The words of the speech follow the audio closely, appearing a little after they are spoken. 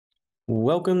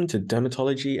Welcome to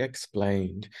Dermatology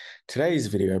Explained. Today's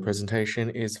video presentation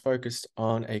is focused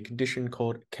on a condition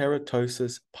called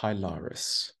keratosis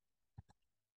pilaris.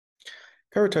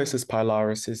 Keratosis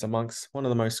pilaris is amongst one of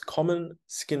the most common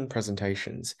skin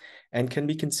presentations and can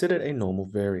be considered a normal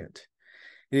variant.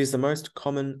 It is the most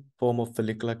common form of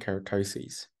follicular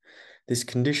keratosis. This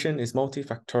condition is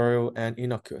multifactorial and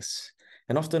innocuous,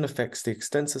 and often affects the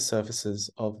extensor surfaces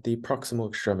of the proximal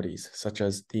extremities, such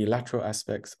as the lateral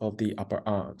aspects of the upper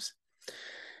arms.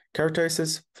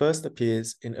 Keratosis first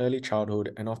appears in early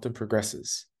childhood and often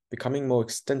progresses, becoming more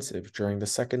extensive during the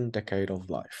second decade of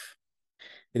life.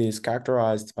 It is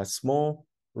characterized by small,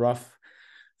 rough,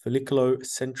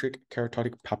 folliculocentric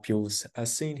keratotic papules,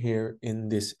 as seen here in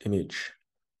this image.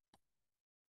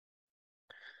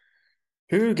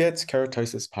 Who gets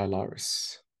keratosis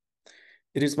pilaris?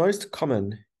 It is most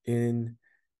common in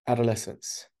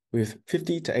adolescents, with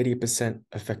 50 to 80%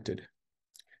 affected.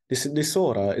 This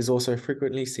disorder is also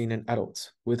frequently seen in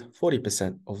adults, with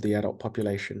 40% of the adult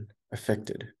population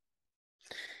affected.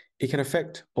 It can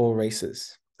affect all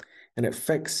races, and it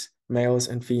affects males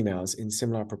and females in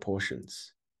similar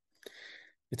proportions.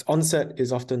 Its onset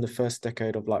is often the first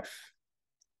decade of life,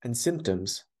 and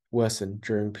symptoms worsen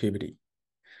during puberty.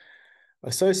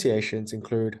 Associations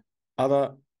include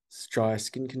other dry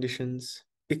skin conditions,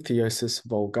 ichthyosis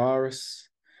vulgaris,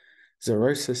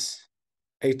 xerosis,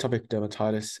 atopic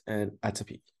dermatitis, and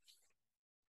atopy.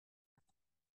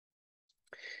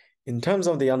 In terms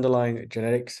of the underlying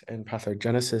genetics and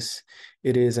pathogenesis,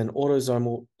 it is an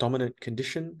autosomal dominant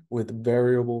condition with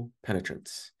variable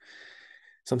penetrance.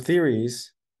 Some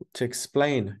theories to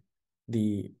explain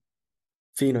the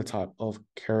phenotype of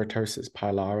keratosis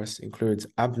pilaris includes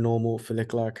abnormal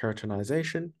follicular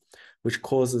keratinization, which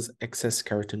causes excess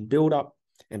keratin buildup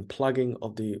and plugging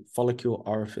of the follicle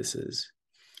orifices.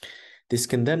 This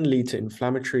can then lead to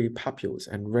inflammatory papules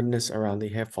and redness around the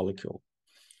hair follicle.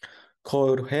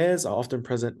 Coiled hairs are often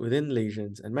present within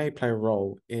lesions and may play a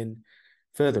role in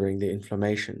furthering the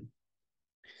inflammation.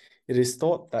 It is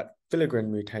thought that filaggrin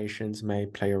mutations may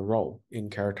play a role in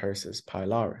keratosis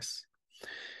pilaris.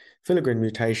 Filaggrin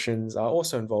mutations are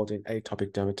also involved in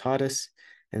atopic dermatitis,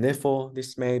 and therefore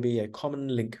this may be a common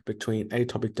link between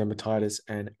atopic dermatitis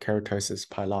and keratosis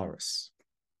pilaris.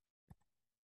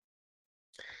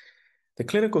 The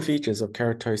clinical features of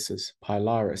keratosis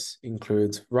pilaris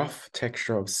includes rough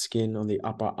texture of skin on the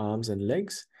upper arms and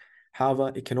legs.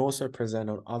 However, it can also present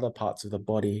on other parts of the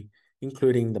body,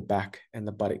 including the back and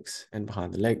the buttocks and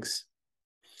behind the legs.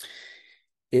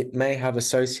 It may have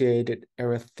associated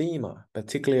erythema,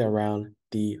 particularly around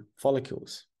the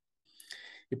follicles.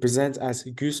 It presents as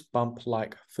goose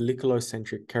bump-like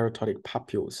folliculocentric keratotic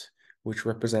papules, which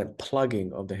represent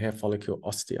plugging of the hair follicle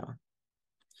ostia.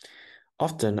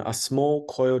 Often, a small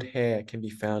coiled hair can be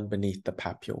found beneath the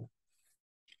papule.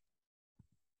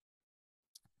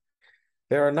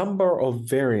 There are a number of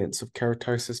variants of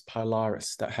keratosis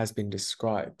pilaris that has been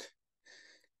described.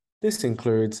 This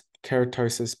includes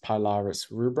keratosis pilaris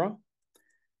rubra,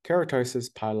 keratosis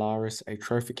pilaris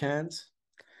atropicans,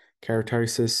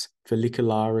 keratosis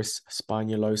follicularis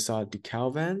spinulosa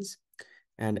decalvans,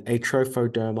 and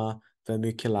atrophoderma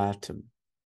vermiculatum.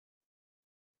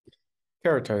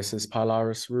 Keratosis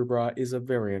pilaris rubra is a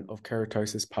variant of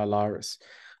keratosis pilaris,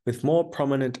 with more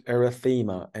prominent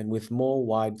erythema and with more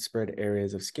widespread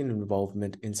areas of skin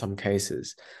involvement in some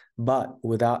cases, but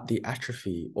without the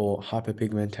atrophy or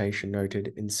hyperpigmentation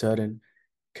noted in certain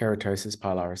keratosis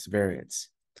pilaris variants.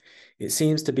 It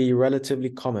seems to be relatively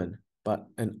common, but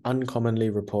an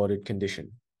uncommonly reported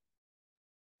condition.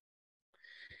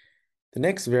 The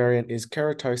next variant is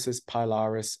keratosis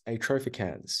pilaris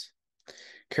atropicans.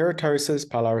 Keratosis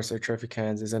pilaris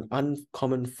atropicans is an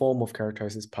uncommon form of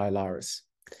keratosis pilaris.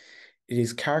 It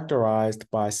is characterized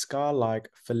by scar-like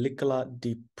follicular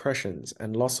depressions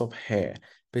and loss of hair,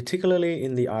 particularly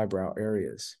in the eyebrow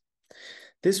areas.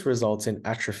 This results in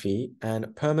atrophy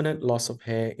and permanent loss of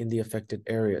hair in the affected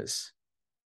areas.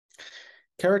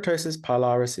 Keratosis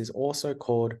pilaris is also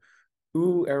called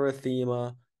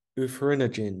erythema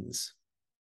euphrynogens.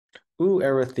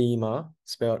 Erythema,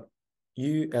 spelled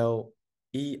Ulerythema,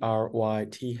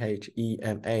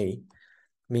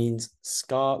 means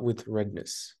scar with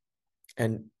redness,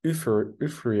 and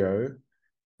euphryo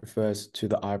refers to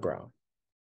the eyebrow.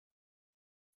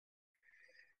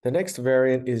 The next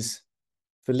variant is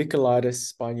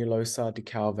folliculitis spinulosa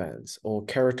decalvans, or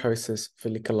keratosis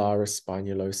follicularis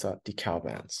spinulosa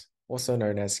decalvans, also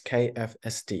known as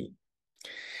KFSD.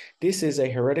 This is a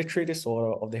hereditary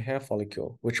disorder of the hair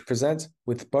follicle, which presents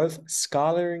with both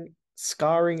scarring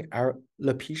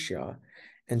alopecia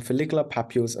and follicular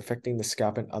papules affecting the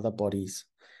scalp and other bodies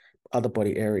other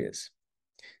body areas.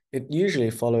 It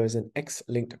usually follows an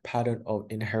X-linked pattern of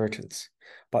inheritance,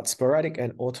 but sporadic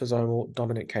and autosomal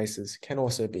dominant cases can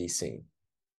also be seen.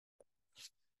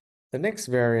 The next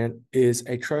variant is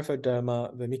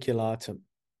Atrophoderma vermiculatum.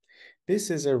 This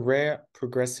is a rare,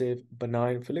 progressive,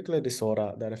 benign follicular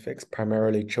disorder that affects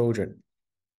primarily children.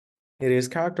 It is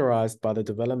characterized by the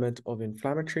development of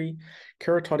inflammatory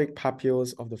keratotic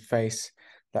papules of the face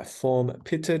that form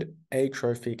pitted,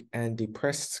 atrophic, and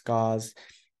depressed scars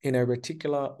in a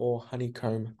reticular or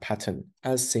honeycomb pattern,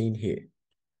 as seen here.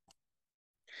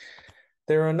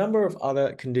 There are a number of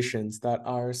other conditions that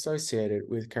are associated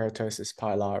with keratosis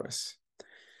pilaris.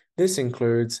 This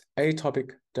includes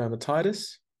atopic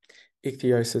dermatitis,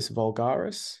 ichthyosis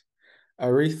vulgaris,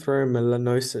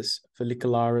 erythromelanosis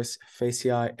follicularis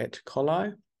faciae et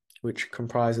coli, which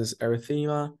comprises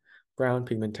erythema, brown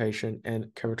pigmentation, and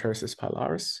keratosis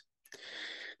pilaris,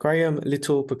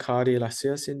 Graham-Little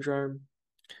Picardi-Lassier syndrome,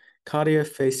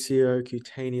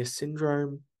 cardiofaciocutaneous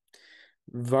syndrome,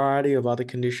 variety of other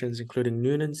conditions including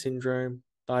Noonan syndrome,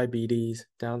 diabetes,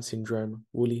 Down syndrome,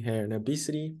 woolly hair, and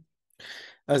obesity,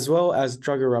 as well as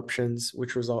drug eruptions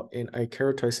which result in a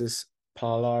keratosis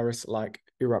pilaris-like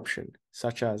eruption,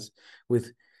 such as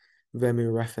with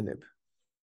vemurafenib.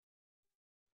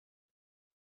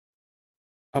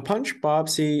 A punch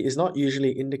biopsy is not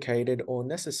usually indicated or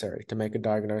necessary to make a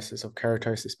diagnosis of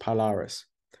keratosis pilaris.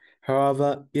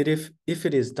 However, if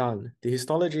it is done, the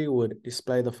histology would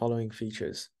display the following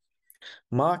features: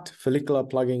 marked follicular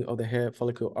plugging of the hair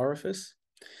follicle orifice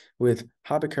with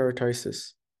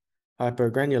hyperkeratosis,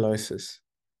 hypergranulosis,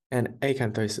 and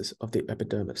acanthosis of the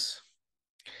epidermis.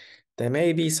 There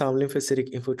may be some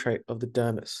lymphocytic infiltrate of the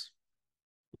dermis,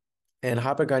 and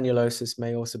hypergranulosis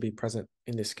may also be present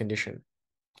in this condition.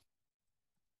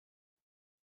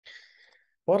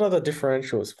 What are the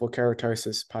differentials for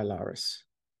keratosis pilaris?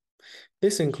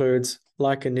 This includes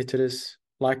lichen-nitidus,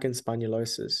 lichen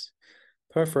spinulosis,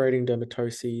 perforating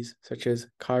dermatoses such as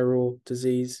chiral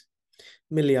disease,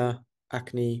 milia,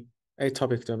 acne,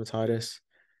 atopic dermatitis,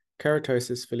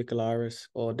 keratosis follicularis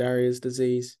or Darier's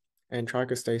disease, and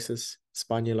trichostasis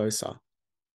spinulosa.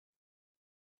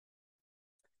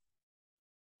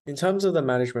 In terms of the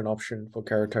management option for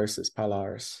keratosis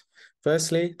pilaris,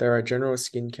 firstly, there are general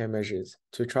skincare measures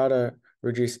to try to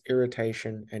reduce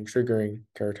irritation and triggering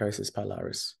keratosis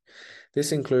pilaris.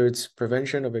 This includes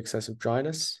prevention of excessive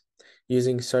dryness,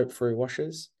 using soap-free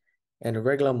washes, and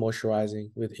regular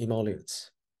moisturizing with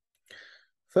emollients.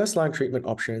 First-line treatment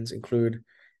options include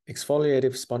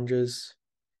exfoliative sponges,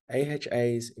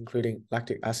 AHAs including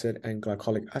lactic acid and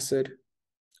glycolic acid,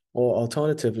 or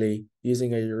alternatively,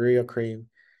 using a urea cream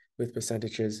with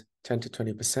percentages 10 to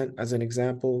 20% as an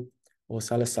example, or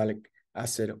salicylic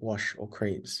acid wash or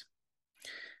creams.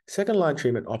 Second-line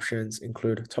treatment options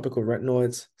include topical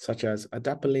retinoids such as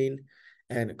adapalene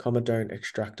and comedone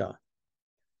extractor.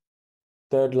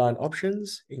 Third-line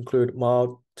options include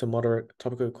mild to moderate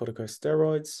topical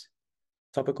corticosteroids,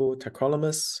 topical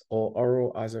tacrolimus, or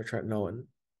oral isotretinoin.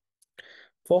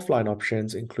 Fourth-line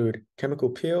options include chemical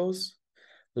peels,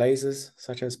 lasers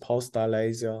such as pulse dye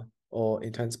laser or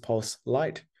intense pulse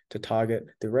light to target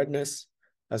the redness,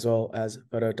 as well as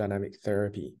photodynamic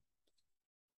therapy.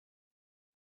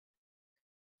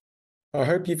 I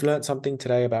hope you've learned something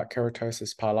today about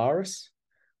keratosis pilaris.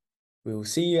 We will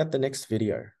see you at the next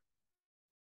video.